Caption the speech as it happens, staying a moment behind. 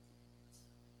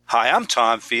Hi, I'm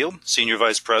Tom Field, Senior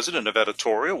Vice President of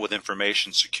Editorial with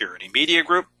Information Security Media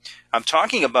Group. I'm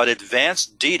talking about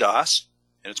advanced DDoS,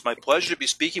 and it's my pleasure to be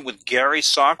speaking with Gary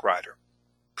Sockrider,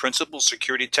 Principal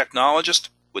Security Technologist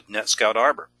with NetScout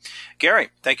Arbor.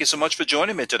 Gary, thank you so much for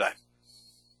joining me today.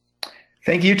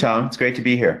 Thank you, Tom. It's great to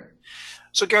be here.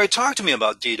 So, Gary, talk to me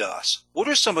about DDoS. What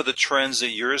are some of the trends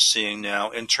that you're seeing now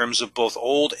in terms of both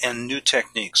old and new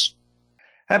techniques?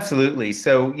 Absolutely.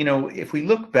 So, if we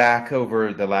look back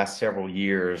over the last several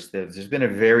years, there's been a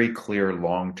very clear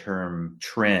long-term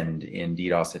trend in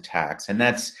DDoS attacks, and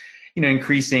that's,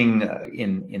 increasing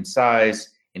in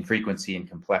size, in frequency, and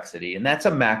complexity, and that's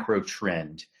a macro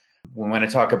trend. When I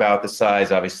talk about the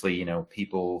size, obviously,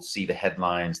 people see the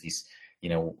headlines, these,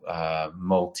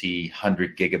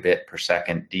 multi-hundred gigabit per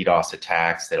second DDoS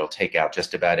attacks that'll take out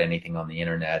just about anything on the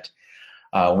internet.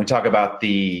 When we talk about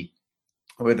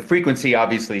with the frequency,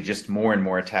 obviously, just more and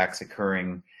more attacks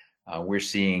occurring. We're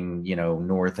seeing,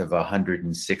 north of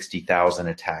 160,000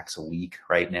 attacks a week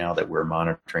right now that we're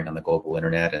monitoring on the global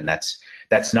internet, and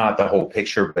that's not the whole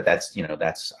picture, but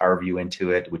that's our view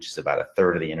into it, which is about a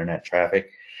third of the internet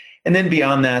traffic. And then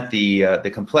beyond that,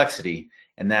 the complexity,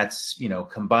 and that's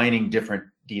combining different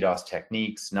DDoS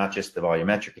techniques, not just the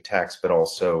volumetric attacks, but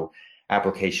also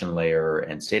application layer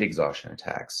and state exhaustion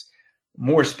attacks.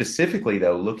 More specifically,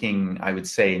 though, looking, I would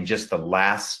say, in just the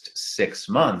last 6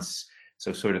 months,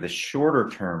 so sort of the shorter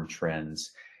term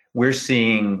trends, we're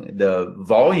seeing the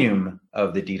volume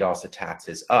of the DDoS attacks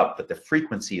is up, but the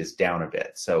frequency is down a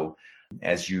bit. So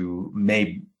as you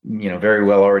may, very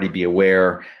well already be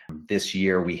aware, this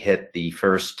year we hit the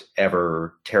first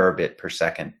ever terabit per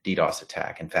second DDoS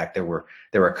attack. In fact, there were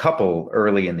a couple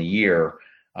early in the year.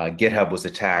 GitHub was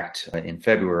attacked in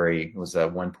February. It was a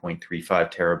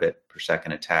 1.35 terabit per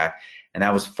second attack, and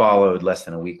that was followed less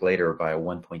than a week later by a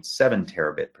 1.7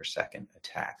 terabit per second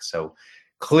attack. So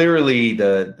clearly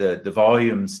the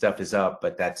volume stuff is up,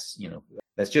 but that's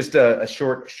just a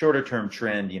shorter term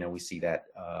trend. We see that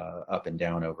up and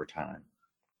down over time.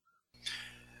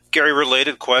 Gary,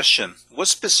 related question. What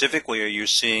specifically are you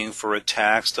seeing for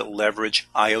attacks that leverage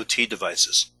IoT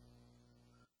devices?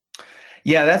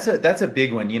 Yeah, that's a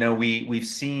big one. We've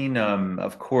seen,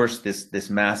 of course, this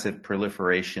massive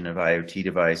proliferation of IoT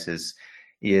devices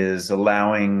is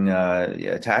allowing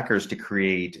attackers to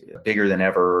create bigger than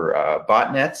ever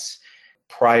botnets.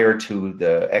 Prior to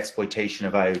the exploitation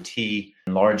of IoT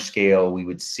in large scale, we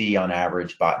would see on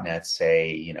average botnets,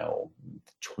 say,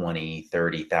 20,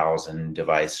 30,000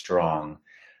 device strong.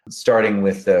 Starting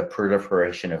with the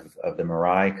proliferation of the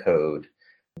Mirai code,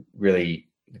 really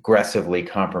aggressively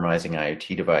compromising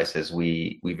IoT devices,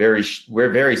 we're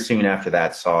very soon after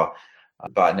that saw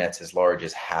botnets as large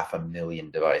as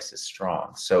 500,000 devices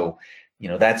strong. So,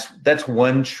 that's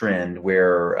one trend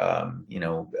where a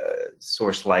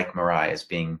source like Mirai is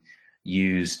being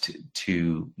used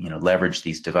to leverage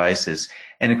these devices.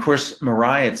 And of course,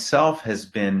 Mirai itself has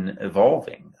been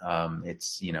evolving.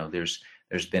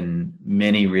 There's been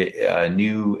many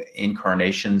new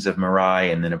incarnations of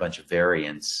Mirai, and then a bunch of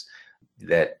variants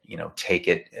that take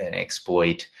it and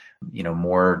exploit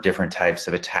more different types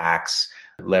of attacks,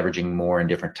 leveraging more and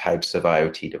different types of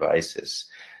IoT devices.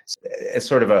 As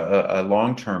sort of a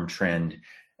long-term trend,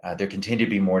 there continue to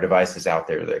be more devices out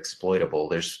there that are exploitable.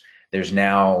 There's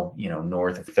now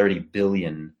north of 30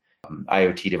 billion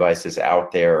IoT devices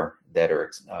out there that are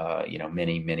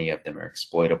many of them are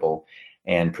exploitable,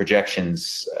 and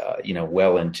projections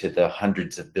well into the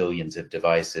hundreds of billions of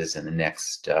devices in the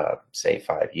next say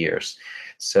 5 years.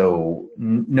 So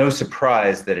no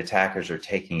surprise that attackers are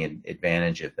taking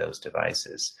advantage of those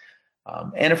devices.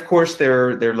 And of course,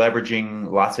 they're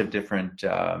leveraging lots of different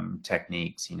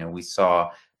techniques. We saw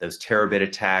those terabit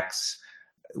attacks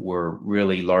were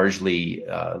really largely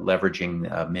leveraging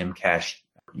Memcache,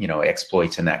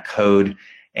 exploits in that code,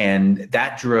 and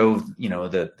that drove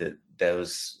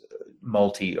those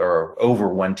multi or over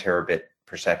 1 terabit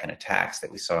per second attacks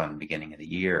that we saw in the beginning of the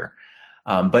year.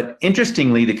 But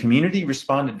interestingly, the community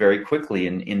responded very quickly,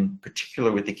 in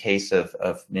particular with the case of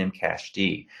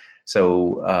Memcached.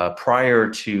 So prior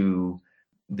to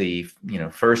the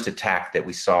first attack that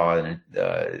we saw in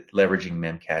leveraging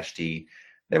Memcached,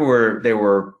 there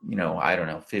were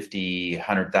 50,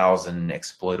 100,000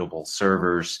 exploitable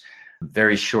servers.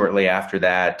 Very shortly after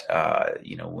that,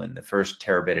 when the first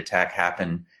terabit attack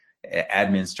happened,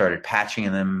 admins started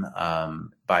patching them.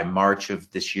 By March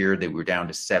of this year, they were down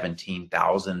to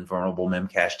 17,000 vulnerable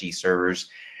Memcached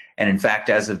servers. And in fact,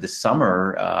 as of the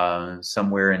summer,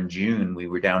 somewhere in June, we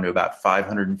were down to about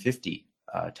 550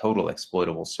 total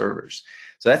exploitable servers.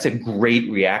 So that's a great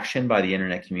reaction by the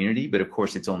internet community, but of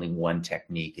course it's only one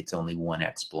technique, it's only one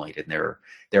exploit, and there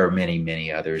are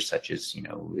many others, such as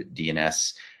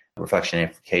DNS, reflection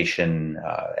amplification,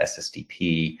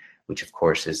 SSDP, which of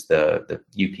course is the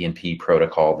UPnP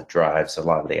protocol that drives a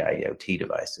lot of the IoT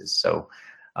devices. So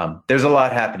there's a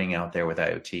lot happening out there with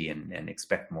IoT, and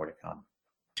expect more to come.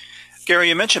 Gary,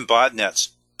 you mentioned botnets.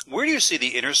 Where do you see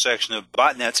the intersection of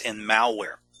botnets and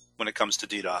malware when it comes to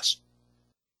DDoS?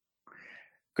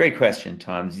 Great question,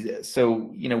 Tom. So,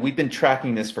 we've been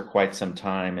tracking this for quite some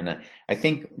time, and I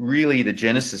think really the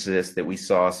genesis of this that we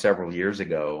saw several years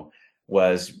ago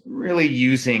was really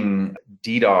using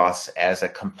DDoS as a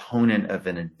component of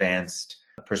an advanced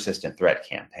persistent threat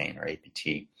campaign, or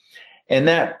APT. And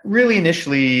that really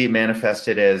initially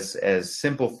manifested as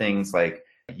simple things like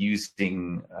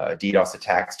using DDoS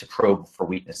attacks to probe for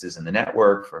weaknesses in the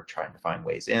network, for trying to find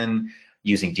ways in,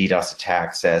 using DDoS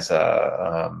attacks as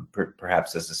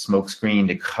perhaps as a smokescreen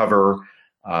to cover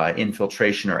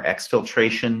infiltration or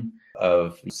exfiltration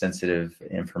of sensitive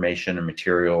information or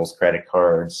materials, credit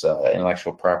cards,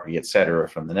 intellectual property, et cetera,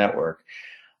 from the network.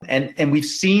 And we've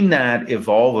seen that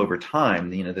evolve over time.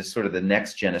 This sort of the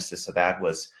next genesis of that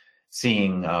was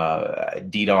seeing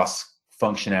DDoS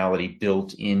functionality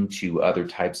built into other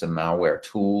types of malware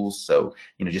tools. So,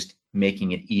 just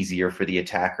making it easier for the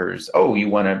attackers. Oh, you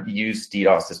want to use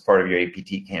DDoS as part of your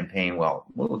APT campaign? Well,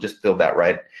 we'll just build that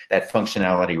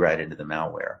functionality right into the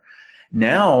malware.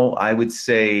 Now, I would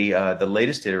say the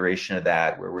latest iteration of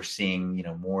that, where we're seeing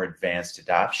more advanced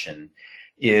adoption,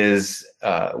 is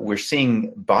we're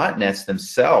seeing botnets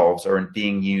themselves are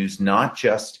being used not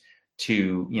just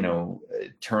to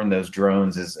turn those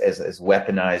drones as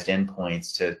weaponized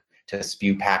endpoints to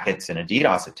spew packets in a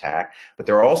DDoS attack, but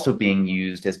they're also being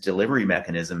used as delivery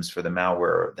mechanisms for the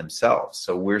malware themselves.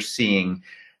 So we're seeing,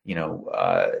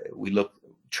 we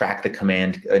track the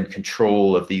command and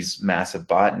control of these massive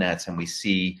botnets, and we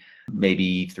see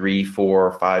maybe 3,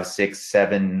 4, 5, 6,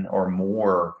 7 or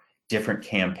more different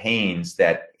campaigns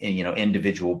that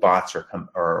individual bots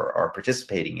are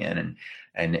participating in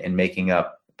and making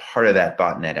up part of that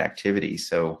botnet activity.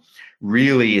 So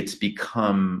really it's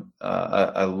become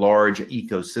a large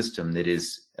ecosystem that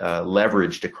is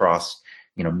leveraged across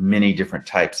many different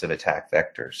types of attack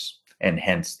vectors, and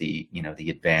hence the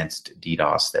advanced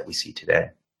DDoS that we see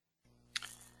today.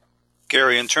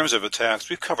 Gary, in terms of attacks,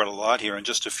 we've covered a lot here in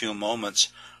just a few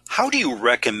moments. How do you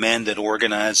recommend that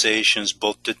organizations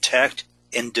both detect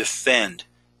and defend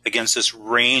against this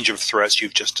range of threats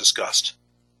you've just discussed?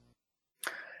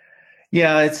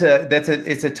 Yeah, it's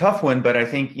a tough one, but I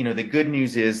think the good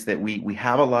news is that we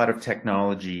have a lot of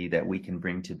technology that we can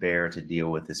bring to bear to deal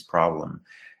with this problem.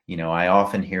 I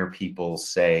often hear people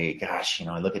say, "Gosh,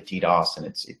 I look at DDoS and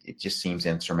it just seems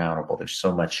insurmountable. There's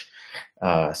so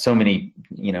many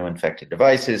infected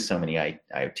devices, so many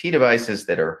IoT devices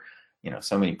that are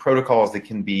so many protocols that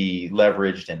can be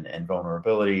leveraged and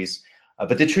vulnerabilities."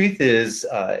 But the truth is,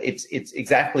 it's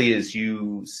exactly as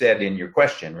you said in your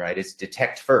question, right? It's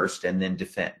detect first and then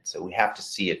defend. So we have to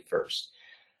see it first.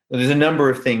 There's a number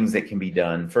of things that can be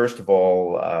done. First of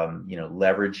all,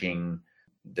 leveraging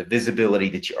the visibility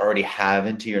that you already have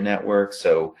into your network.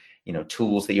 So,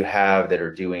 tools that you have that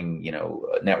are doing,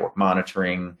 network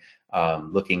monitoring,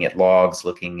 looking at logs,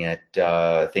 looking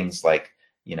at things like,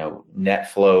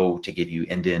 NetFlow to give you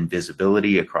end-to-end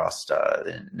visibility across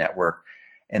the network.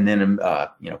 And then,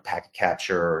 packet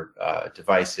capture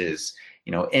devices,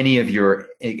 any of your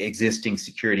existing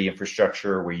security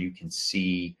infrastructure where you can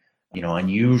see,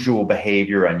 unusual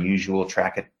behavior, unusual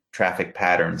traffic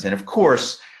patterns. And of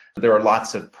course, there are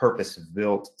lots of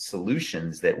purpose-built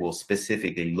solutions that will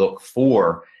specifically look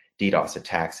for DDoS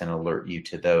attacks and alert you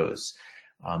to those.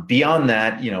 Beyond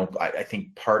that, I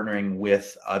think partnering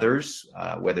with others,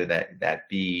 whether that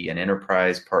be an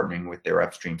enterprise partnering with their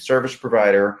upstream service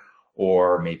provider,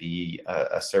 or maybe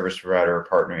a service provider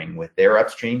partnering with their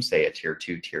upstream, say a tier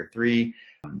 2, tier 3,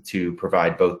 to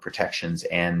provide both protections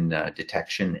and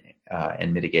detection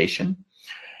and mitigation.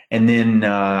 And then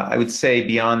I would say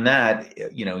beyond that,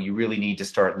 you really need to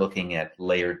start looking at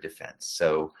layered defense.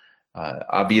 So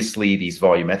obviously these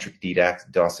volumetric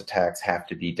DDoS attacks have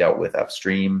to be dealt with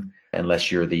upstream,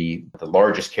 unless you're the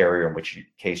largest carrier, in which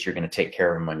case you're going to take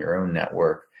care of them on your own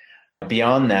network.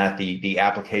 Beyond that, the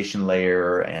application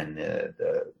layer and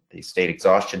the state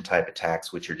exhaustion type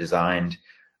attacks, which are designed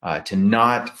to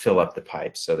not fill up the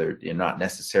pipes, so they're not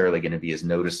necessarily going to be as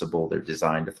noticeable. They're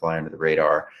designed to fly under the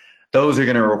radar. Those are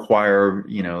going to require,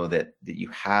 that you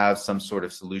have some sort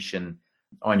of solution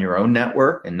on your own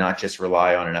network and not just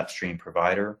rely on an upstream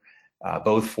provider.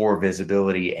 both for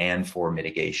visibility and for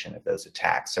mitigation of those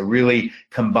attacks. So really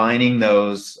combining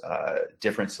those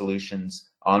different solutions,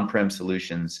 on-prem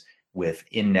solutions, with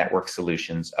in-network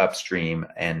solutions upstream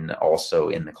and also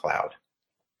in the cloud.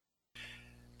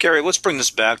 Gary, let's bring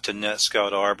this back to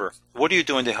NetScout Arbor. What are you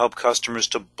doing to help customers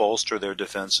to bolster their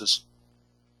defenses?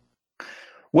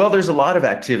 Well, there's a lot of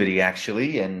activity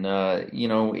actually, and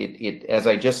it as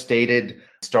I just stated,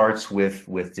 starts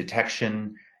with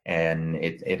detection and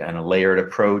and a layered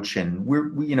approach. And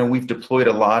we've deployed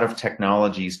a lot of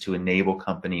technologies to enable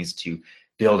companies to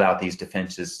build out these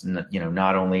defenses,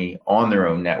 not only on their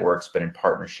own networks but in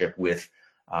partnership with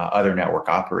other network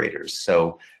operators.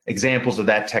 So examples of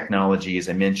that technology, as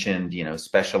I mentioned,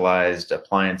 specialized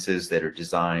appliances that are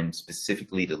designed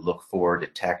specifically to look for,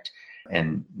 detect,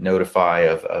 and notify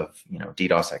of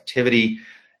DDoS activity.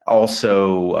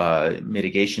 Also,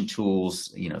 mitigation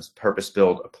tools,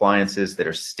 purpose-built appliances that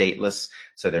are stateless,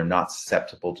 so they're not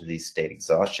susceptible to these state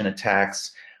exhaustion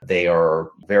attacks. They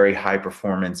are very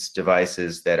high-performance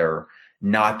devices that are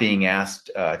not being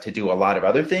asked to do a lot of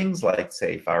other things, like,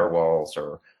 say, firewalls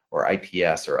or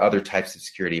IPS or other types of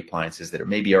security appliances that are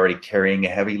maybe already carrying a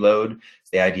heavy load.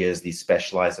 The idea is these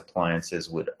specialized appliances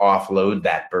would offload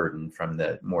that burden from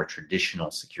the more traditional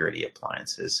security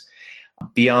appliances.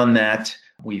 Beyond that,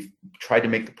 we've tried to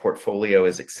make the portfolio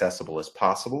as accessible as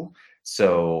possible.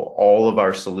 So all of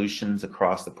our solutions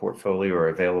across the portfolio are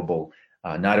available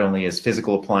not only as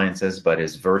physical appliances, but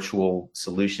as virtual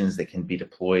solutions that can be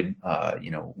deployed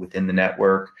within the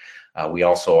network. We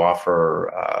also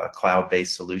offer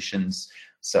cloud-based solutions,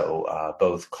 so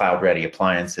both cloud-ready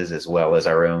appliances as well as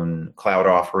our own cloud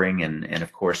offering, and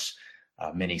of course,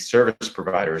 many service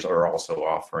providers are also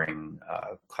offering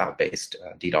cloud-based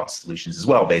DDoS solutions as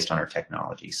well based on our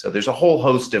technology. So there's a whole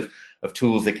host of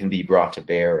tools that can be brought to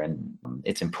bear, and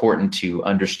it's important to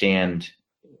understand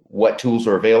what tools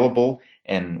are available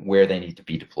and where they need to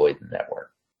be deployed in the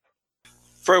network.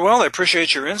 Very well. I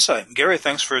appreciate your insight. Gary,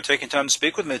 thanks for taking time to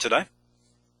speak with me today.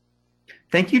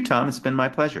 Thank you, Tom. It's been my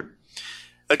pleasure.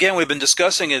 Again, we've been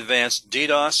discussing advanced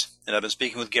DDoS, and I've been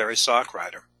speaking with Gary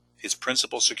Sockrider. He's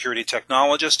Principal Security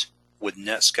Technologist with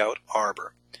NetScout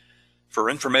Arbor. For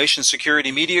Information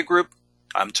Security Media Group,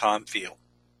 I'm Tom Field.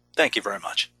 Thank you very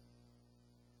much.